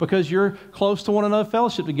church because you're close to one another,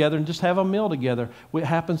 fellowship together, and just have a meal together. It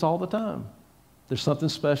happens all the time. There's something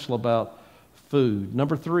special about food.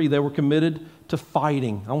 Number three, they were committed to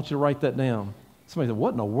fighting. I want you to write that down. Somebody said,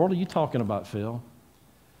 what in the world are you talking about, Phil?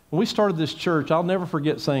 When we started this church, I'll never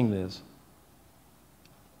forget saying this.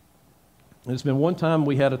 It's been one time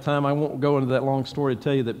we had a time, I won't go into that long story to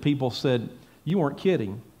tell you, that people said, you weren't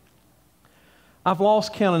kidding. I've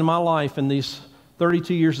lost count in my life in these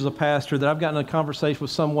 32 years as a pastor that I've gotten in a conversation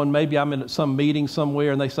with someone, maybe I'm in some meeting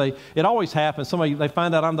somewhere, and they say, it always happens, they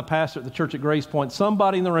find out I'm the pastor at the church at Grace Point.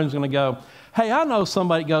 Somebody in the room is going to go, hey, I know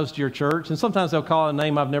somebody goes to your church, and sometimes they'll call a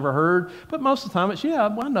name I've never heard, but most of the time it's, yeah,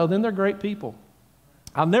 I know them, they're great people.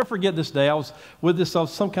 I'll never forget this day. I was with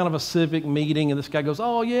some kind of a civic meeting, and this guy goes,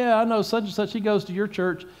 oh, yeah, I know such and such. He goes to your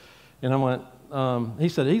church. And I went, he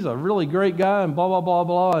said, he's a really great guy, and blah, blah, blah,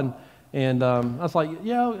 blah. And I was like,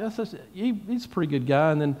 yeah, he's a pretty good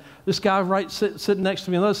guy. And then this guy sitting next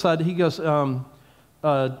to me on the other side, he goes, does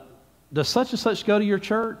such and such go to your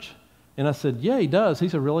church? And I said, yeah, he does.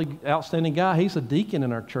 He's a really outstanding guy. He's a deacon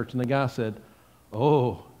in our church. And the guy said,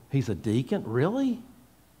 oh, he's a deacon? Really?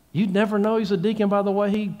 You'd never know he's a deacon by the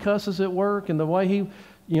way he cusses at work and the way he,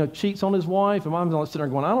 cheats on his wife. And I'm sitting there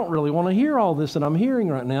going, I don't really want to hear all this that I'm hearing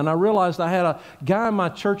right now. And I realized I had a guy in my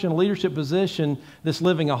church in a leadership position that's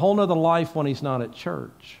living a whole nother life when he's not at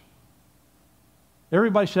church.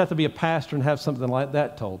 Everybody should have to be a pastor and have something like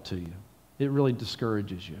that told to you. It really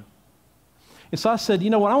discourages you. And so I said, you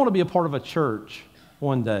know what, I want to be a part of a church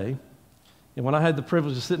one day. And when I had the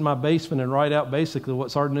privilege to sit in my basement and write out basically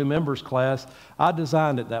what's our new members class, I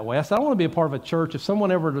designed it that way. I said, I want to be a part of a church. If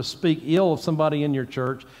someone ever to speak ill of somebody in your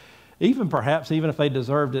church, even if they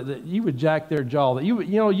deserved it, that you would jack their jaw, that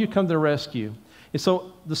you come to their rescue. And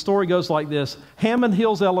so the story goes like this. Hammond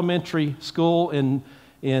Hills Elementary School in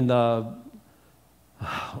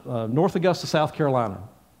North Augusta, South Carolina.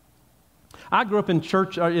 I grew up in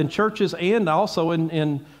churches and also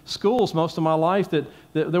in schools most of my life that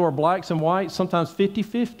there were blacks and whites, sometimes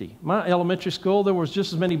 50-50. My elementary school, there was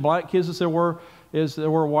just as many black kids as there were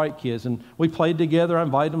white kids. And we played together. I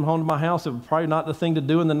invited them home to my house. It was probably not the thing to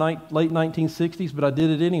do in the late 1960s, but I did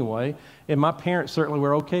it anyway. And my parents certainly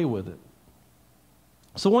were okay with it.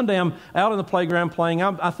 So one day I'm out in the playground playing.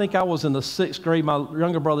 I think I was in the 6th grade. My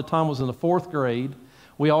younger brother Tom was in the 4th grade.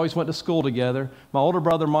 We always went to school together. My older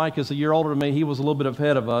brother Mike is a year older than me. He was a little bit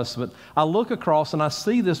ahead of us. But I look across and I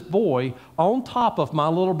see this boy on top of my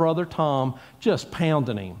little brother Tom just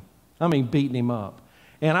pounding him. I mean, beating him up.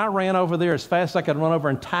 And I ran over there as fast as I could run over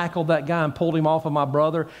and tackled that guy and pulled him off of my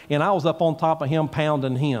brother. And I was up on top of him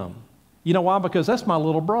pounding him. You know why? Because that's my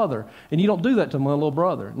little brother, and you don't do that to my little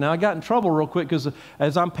brother. Now, I got in trouble real quick because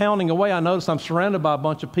as I'm pounding away, I noticed I'm surrounded by a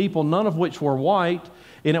bunch of people, none of which were white,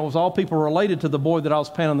 and it was all people related to the boy that I was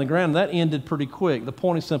pounding on the ground. That ended pretty quick. The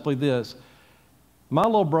point is simply this. My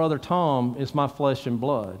little brother, Tom, is my flesh and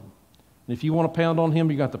blood. And if you want to pound on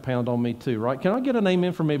him, you got to pound on me too, right? Can I get an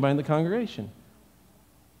amen from anybody in the congregation?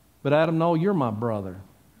 But Adam, no, you're my brother.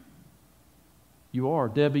 You are.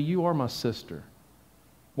 Debbie, you are my sister.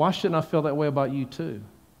 Why shouldn't I feel that way about you too?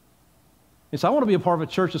 And so I want to be a part of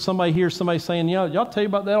a church that somebody hears somebody saying, y'all tell you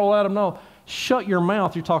about that old Adam. No, shut your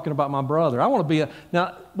mouth. You're talking about my brother. I want to be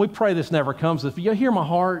now, we pray this never comes. If you hear my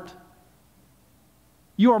heart,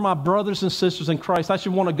 you are my brothers and sisters in Christ. I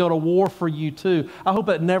should want to go to war for you too. I hope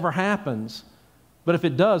that never happens. But if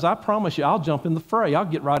it does, I promise you, I'll jump in the fray. I'll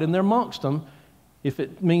get right in there amongst them if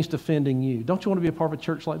it means defending you. Don't you want to be a part of a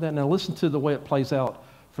church like that? Now listen to the way it plays out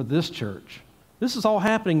for this church. This is all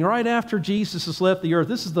happening right after Jesus has left the earth.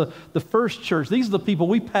 This is the first church. These are the people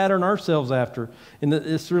we pattern ourselves after. And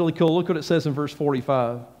it's really cool. Look what it says in verse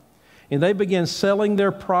 45. And they began selling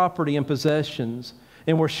their property and possessions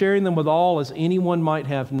and were sharing them with all as anyone might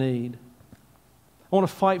have need. I want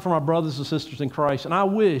to fight for my brothers and sisters in Christ. And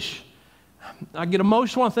I get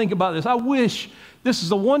emotional when I think about this. This is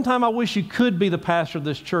the one time I wish you could be the pastor of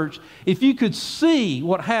this church. If you could see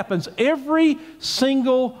what happens every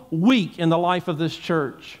single week in the life of this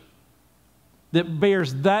church that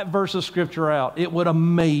bears that verse of Scripture out, it would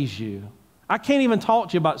amaze you. I can't even talk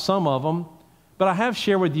to you about some of them, but I have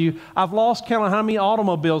shared with you, I've lost count of how many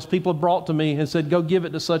automobiles people have brought to me and said, go give it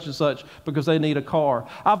to such and such because they need a car.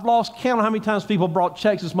 I've lost count of how many times people brought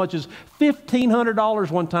checks as much as $1,500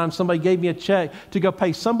 one time. Somebody gave me a check to go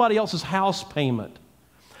pay somebody else's house payment.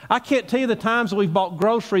 I can't tell you the times that we've bought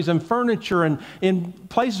groceries and furniture and in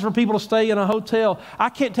places for people to stay in a hotel. I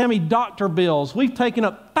can't tell you doctor bills. We've taken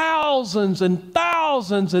up thousands and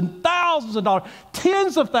thousands and thousands of dollars,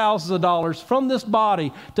 tens of thousands of dollars from this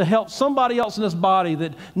body to help somebody else in this body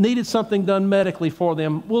that needed something done medically for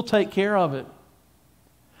them. We'll take care of it.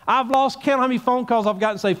 I've lost count of how many phone calls I've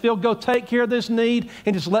gotten and say, Phil, go take care of this need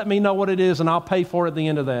and just let me know what it is and I'll pay for it at the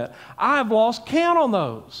end of that. I've lost count on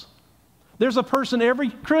those. There's a person every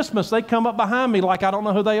Christmas, they come up behind me like I don't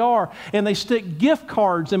know who they are, and they stick gift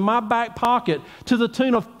cards in my back pocket to the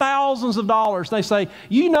tune of thousands of dollars. They say,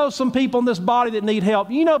 you know some people in this body that need help.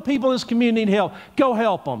 You know people in this community need help. Go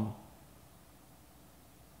help them.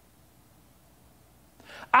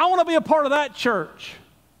 I want to be a part of that church.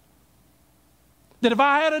 That if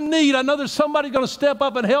I had a need, I know there's somebody going to step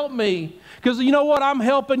up and help me. Because you know what? I'm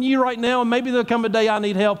helping you right now, and maybe there'll come a day I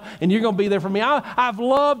need help, and you're going to be there for me. I've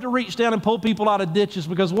loved to reach down and pull people out of ditches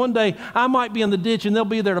because one day I might be in the ditch, and they'll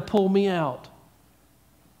be there to pull me out.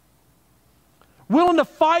 Willing to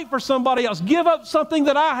fight for somebody else. Give up something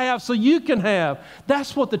that I have so you can have.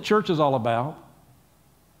 That's what the church is all about.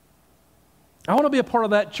 I want to be a part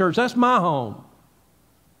of that church. That's my home.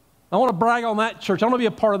 I want to brag on that church. I want to be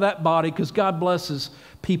a part of that body because God blesses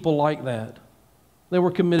people like that. They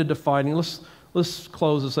were committed to fighting. Let's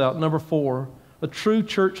close this out. Number 4, a true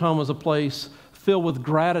church home is a place filled with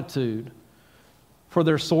gratitude for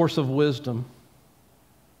their source of wisdom.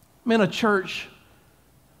 Man, a church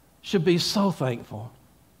should be so thankful.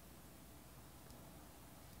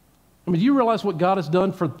 I mean, do you realize what God has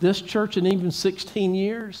done for this church in even 16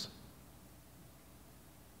 years?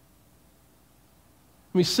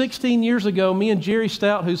 I mean, 16 years ago, me and Jerry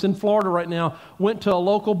Stout, who's in Florida right now, went to a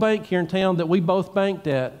local bank here in town that we both banked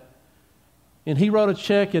at. And he wrote a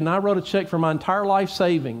check, and I wrote a check for my entire life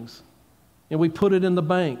savings. And we put it in the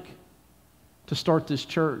bank to start this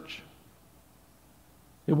church.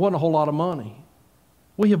 It wasn't a whole lot of money.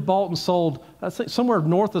 We have bought and sold, I think, somewhere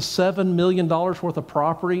north of $7 million worth of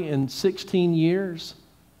property in 16 years.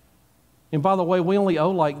 And by the way, we only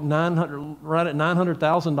owe like right at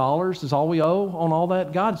 $900,000 is all we owe on all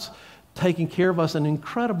that. God's taking care of us in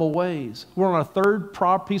incredible ways. We're on our third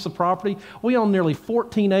piece of property. We own nearly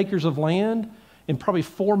 14 acres of land and probably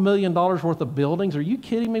 $4 million worth of buildings. Are you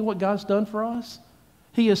kidding me what God's done for us?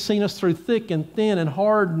 He has seen us through thick and thin and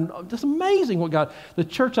hard. And just amazing what God, the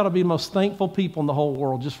church ought to be the most thankful people in the whole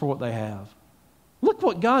world just for what they have. Look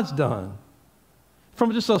what God's done.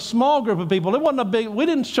 From just a small group of people. It wasn't a big, we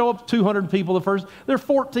didn't show up 200 people the first, there were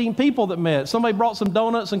 14 people that met. Somebody brought some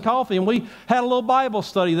donuts and coffee, and we had a little Bible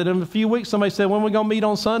study that in a few weeks somebody said, when are we going to meet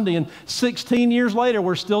on Sunday? And 16 years later,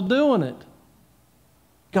 we're still doing it.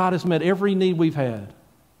 God has met every need we've had.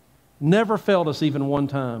 Never failed us even one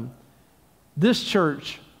time. This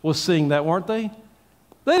church was seeing that, weren't they?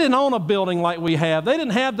 They didn't own a building like we have. They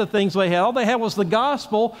didn't have the things they had. All they had was the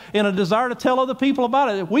gospel and a desire to tell other people about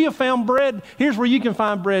it. If we have found bread, here's where you can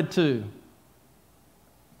find bread too.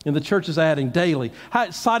 And the church is adding daily. How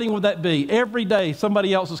exciting would that be? Every day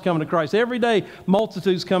somebody else is coming to Christ. Every day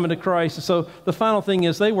multitudes coming to Christ. And so the final thing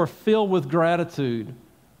is they were filled with gratitude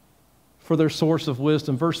for their source of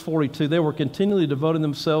wisdom. Verse 42, they were continually devoting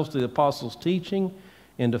themselves to the apostles' teaching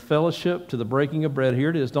and to fellowship, to the breaking of bread.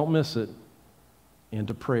 Here it is, don't miss it. And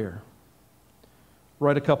to prayer.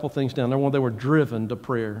 Write a couple things down. Number one, they were driven to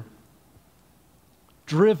prayer.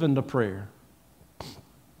 Driven to prayer.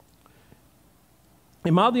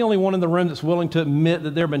 Am I the only one in the room that's willing to admit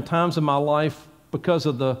that there have been times in my life because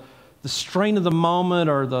of the strain of the moment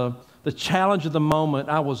or the challenge of the moment,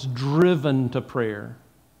 I was driven to prayer?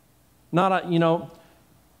 Not,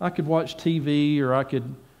 I could watch TV or I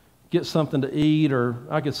could get something to eat or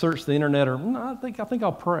I could search the internet or I think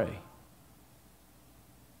I'll pray.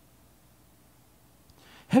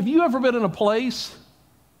 Have you ever been in a place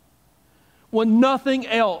when nothing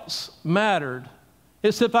else mattered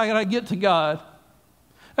except I got to get to God?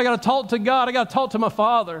 I got to talk to God. I got to talk to my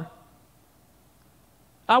Father.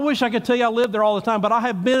 I wish I could tell you I lived there all the time, but I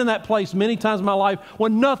have been in that place many times in my life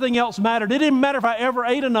when nothing else mattered. It didn't matter if I ever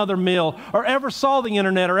ate another meal or ever saw the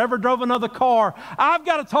internet or ever drove another car. I've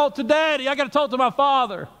got to talk to Daddy. I got to talk to my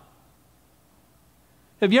Father.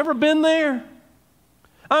 Have you ever been there?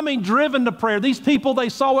 I mean, driven to prayer. These people, they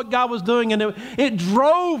saw what God was doing, and it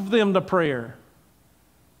drove them to prayer.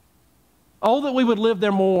 Oh, that we would live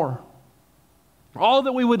there more. Oh,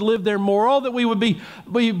 that we would live there more. Oh, that we would be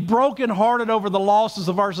brokenhearted over the losses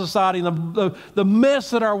of our society and the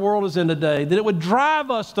mess that our world is in today. That it would drive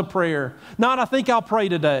us to prayer. Not, I think I'll pray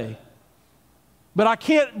today. But I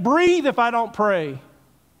can't breathe if I don't pray.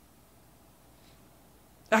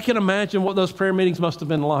 I can imagine what those prayer meetings must have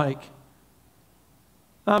been like.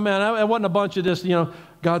 I mean, it wasn't a bunch of just,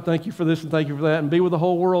 God, thank you for this and thank you for that, and be with the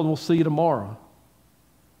whole world and we'll see you tomorrow.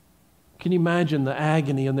 Can you imagine the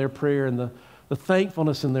agony in their prayer and the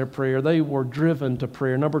thankfulness in their prayer? They were driven to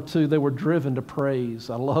prayer. Number two, they were driven to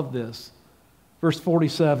praise. I love this. Verse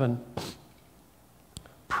 47,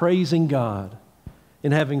 praising God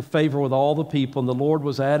and having favor with all the people, and the Lord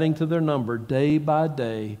was adding to their number day by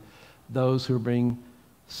day those who are being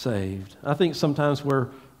saved. I think sometimes we're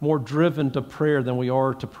more driven to prayer than we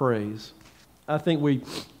are to praise. I think we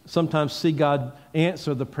sometimes see God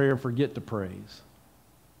answer the prayer and forget to praise.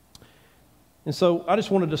 And so I just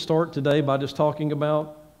wanted to start today by just talking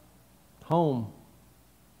about home.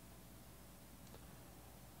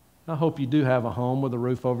 I hope you do have a home with a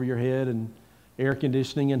roof over your head and air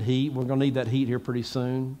conditioning and heat. We're going to need that heat here pretty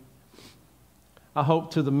soon. I hope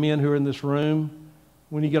to the men who are in this room,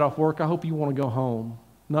 when you get off work, I hope you want to go home.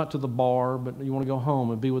 Not to the bar, but you want to go home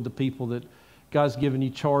and be with the people that God's given you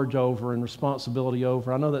charge over and responsibility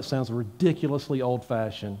over. I know that sounds ridiculously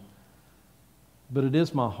old-fashioned, but it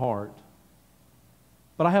is my heart.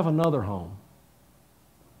 But I have another home.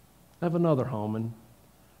 I have another home, and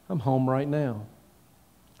I'm home right now.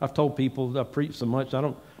 I've told people, I've preached so much,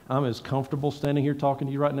 I'm as comfortable standing here talking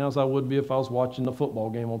to you right now as I would be if I was watching a football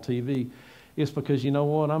game on TV. It's because, you know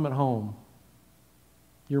what, I'm at home.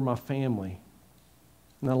 You're my family.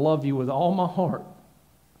 And I love you with all my heart.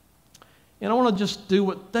 And I want to just do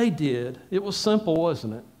what they did. It was simple,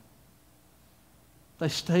 wasn't it? They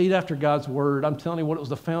stayed after God's word. I'm telling you what, it was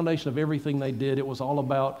the foundation of everything they did. It was all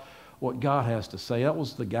about what God has to say. That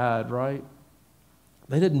was the guide, right?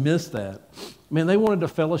 They didn't miss that. Man, they wanted to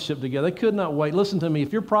fellowship together. They could not wait. Listen to me.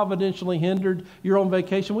 If you're providentially hindered, you're on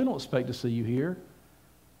vacation, we don't expect to see you here.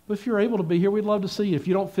 But if you're able to be here, we'd love to see you. If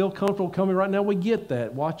you don't feel comfortable coming right now, we get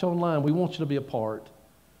that. Watch online. We want you to be a part.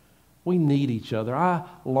 We need each other. I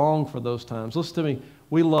long for those times. Listen to me.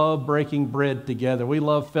 We love breaking bread together. We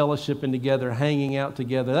love fellowshipping together, hanging out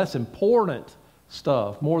together. That's important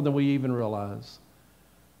stuff, more than we even realize.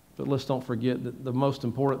 But let's don't forget that the most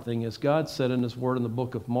important thing is God said in His Word in the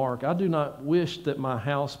book of Mark, I do not wish that my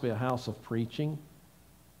house be a house of preaching.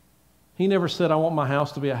 He never said, I want my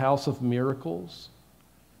house to be a house of miracles.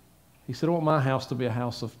 He said, I want my house to be a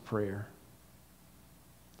house of prayer.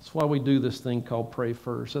 That's why we do this thing called Pray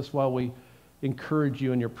First. That's why we encourage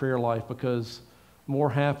you in your prayer life, because more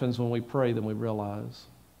happens when we pray than we realize.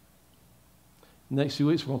 Next few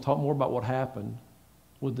weeks, we're going to talk more about what happened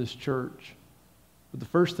with this church. But the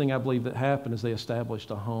first thing I believe that happened is they established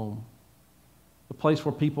a home. A place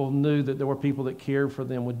where people knew that there were people that cared for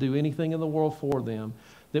them, would do anything in the world for them,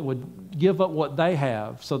 that would give up what they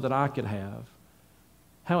have so that I could have.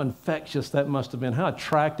 How infectious that must have been. How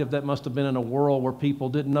attractive that must have been in a world where people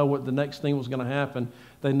didn't know what the next thing was going to happen.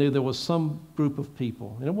 They knew there was some group of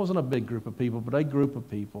people, and it wasn't a big group of people, but a group of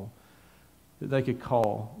people that they could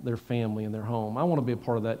call their family and their home. I want to be a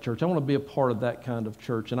part of that church. I want to be a part of that kind of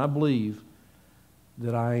church, and I believe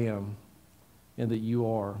that I am and that you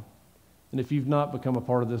are. And if you've not become a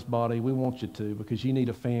part of this body, we want you to, because you need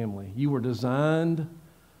a family. You were designed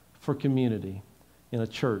for community in a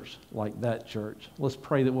church like that church. Let's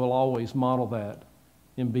pray that we'll always model that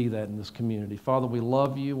and be that in this community. Father, we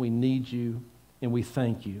love you, we need you, and we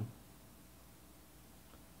thank you.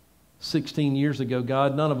 16 years ago,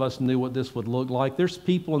 God, none of us knew what this would look like. There's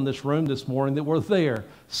people in this room this morning that were there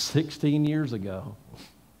 16 years ago.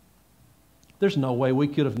 There's no way we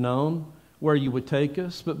could have known where you would take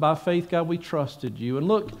us, but by faith, God, we trusted you. And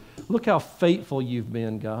look how faithful you've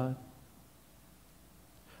been, God.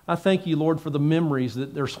 I thank you, Lord, for the memories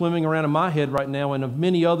that are swimming around in my head right now, and of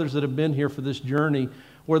many others that have been here for this journey,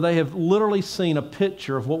 where they have literally seen a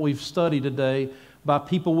picture of what we've studied today by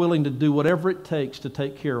people willing to do whatever it takes to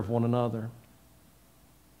take care of one another.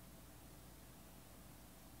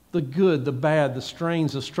 The good, the bad, the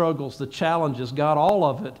strains, the struggles, the challenges, God, all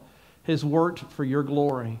of it has worked for your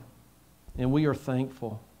glory, and we are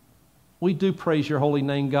thankful. We do praise your holy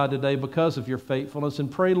name, God, today because of your faithfulness,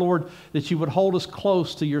 and pray, Lord, that you would hold us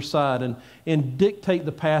close to your side and dictate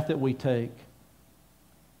the path that we take,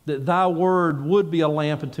 that thy word would be a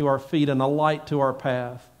lamp unto our feet and a light to our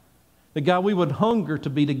path, that, God, we would hunger to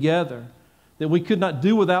be together, that we could not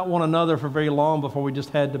do without one another for very long before we just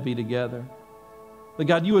had to be together, that,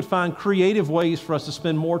 God, you would find creative ways for us to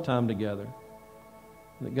spend more time together.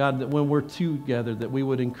 That, God, that when we're together, that we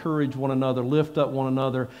would encourage one another, lift up one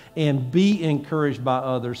another, and be encouraged by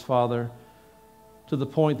others, Father, to the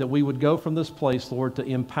point that we would go from this place, Lord, to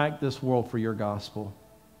impact this world for your gospel.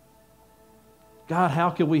 God,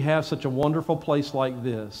 how could we have such a wonderful place like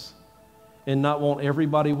this and not want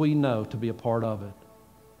everybody we know to be a part of it?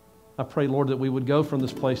 I pray, Lord, that we would go from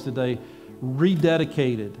this place today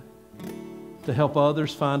rededicated to help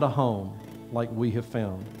others find a home like we have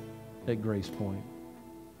found at Grace Point.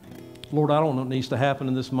 Lord, I don't know what needs to happen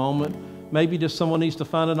in this moment. Maybe just someone needs to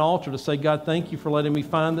find an altar to say, God, thank you for letting me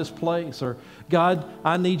find this place. Or, God,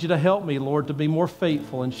 I need you to help me, Lord, to be more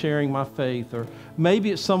faithful in sharing my faith. Or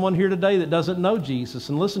maybe it's someone here today that doesn't know Jesus.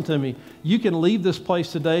 And listen to me, you can leave this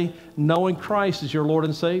place today knowing Christ is your Lord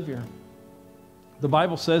and Savior. The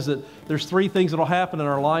Bible says that there's 3 things that will happen in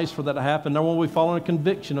our lives for that to happen. Number one, we fall in a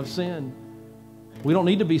conviction of sin. We don't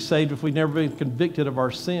need to be saved if we've never been convicted of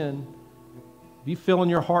our sin. If you feel in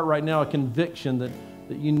your heart right now a conviction that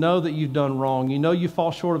you know that you've done wrong, you know you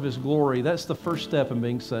fall short of His glory, that's the first step in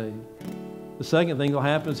being saved. The second thing that will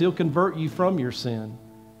happen is He'll convert you from your sin.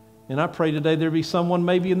 And I pray today there be someone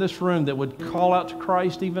maybe in this room that would call out to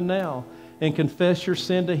Christ even now and confess your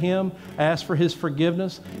sin to Him, ask for His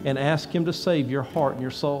forgiveness, and ask Him to save your heart and your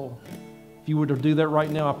soul. If you were to do that right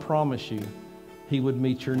now, I promise you, He would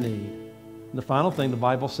meet your need. And the final thing the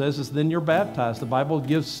Bible says is then you're baptized. The Bible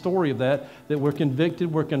gives a story of that we're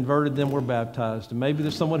convicted, we're converted, then we're baptized. And maybe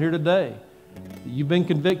there's someone here today that you've been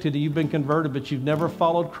convicted, you've been converted, but you've never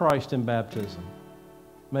followed Christ in baptism.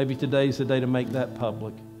 Maybe today's the day to make that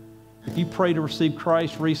public. If you pray to receive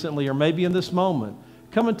Christ recently, or maybe in this moment,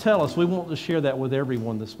 come and tell us. We want to share that with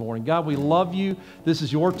everyone this morning. God, we love you. This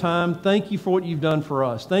is your time. Thank you for what you've done for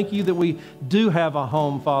us. Thank you that we do have a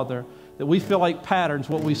home, Father, that we feel like patterns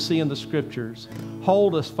what we see in the Scriptures.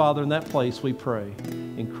 Hold us, Father, in that place, we pray.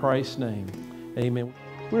 In Christ's name, amen.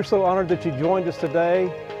 We're so honored that you joined us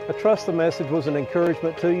today. I trust the message was an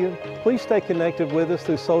encouragement to you. Please stay connected with us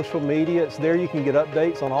through social media. It's there you can get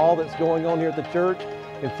updates on all that's going on here at the church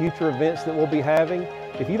and future events that we'll be having.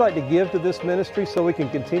 If you'd like to give to this ministry so we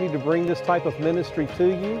can continue to bring this type of ministry to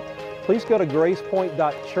you, please go to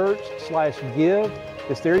gracepoint.church/give.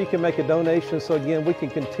 It's there you can make a donation so again we can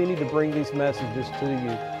continue to bring these messages to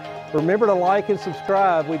you. Remember to like and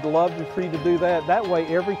subscribe. We'd love for you to do that. That way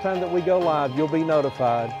every time that we go live you'll be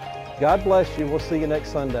notified. God bless you. We'll see you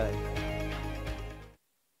next Sunday.